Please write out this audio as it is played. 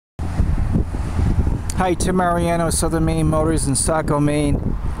Hi, Tim Mariano, Southern Maine Motors in Saco,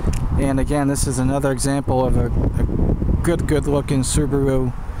 Maine. And again, this is another example of a good looking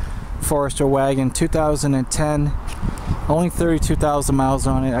Subaru Forester wagon, 2010. Only 32,000 miles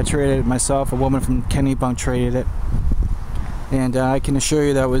on it. I traded it myself. A woman from Kennebunk traded it. And I can assure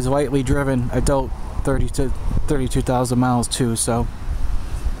you that it was lightly driven, adult 32,000 miles too. So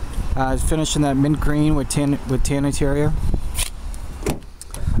it's finished in that mint green with tan interior.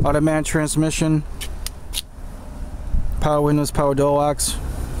 Automatic transmission, power windows, power door locks,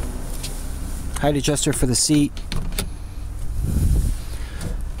 height adjuster for the seat.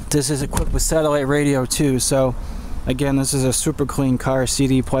 This is equipped with satellite radio too, so again, this is a super clean car.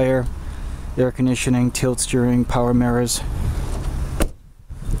 CD player, air conditioning, tilt steering, power mirrors.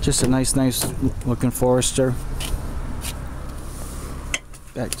 Just a nice looking Forester.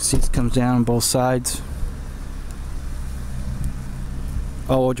 Back seats comes down on both sides.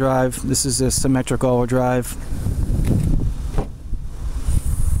 All-wheel drive. This is a symmetric all-wheel drive.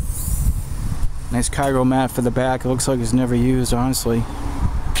 Nice cargo mat for the back. It looks like it's never used, honestly.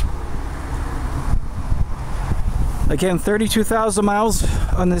 Again, 32,000 miles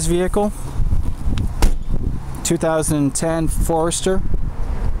on this vehicle. 2010 Forester.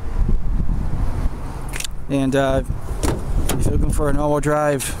 And if you're looking for an all-wheel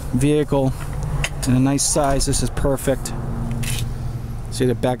drive vehicle in a nice size, this is perfect. See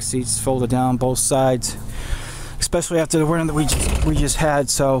the back seats folded down both sides, especially after the winter that we just had.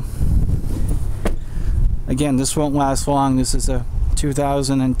 So again, this won't last long. This is a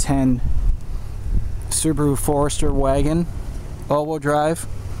 2010 Subaru Forester wagon, all-wheel drive,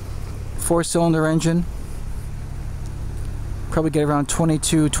 4-cylinder engine. Probably get around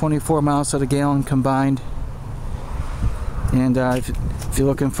 22-24 miles to the gallon combined. And if you're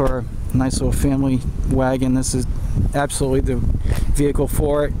looking for a nice little family wagon, this is absolutely the vehicle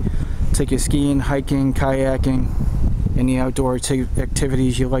for it. Take you skiing, hiking, kayaking, any outdoor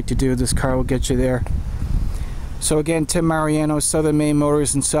activities you like to do, this car will get you there. So again, Tim Mariano, Southern Maine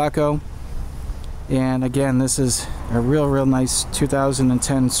Motors in Saco. And again, this is a real nice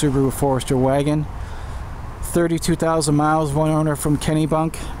 2010 Subaru Forester wagon. 32,000 miles, one owner from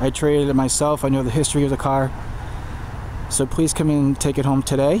Kennebunk. I traded it myself. I know the history of the car. So please come in and take it home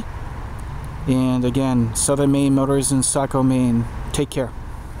today. And again, Southern Maine Motors in Saco, Maine. Take care.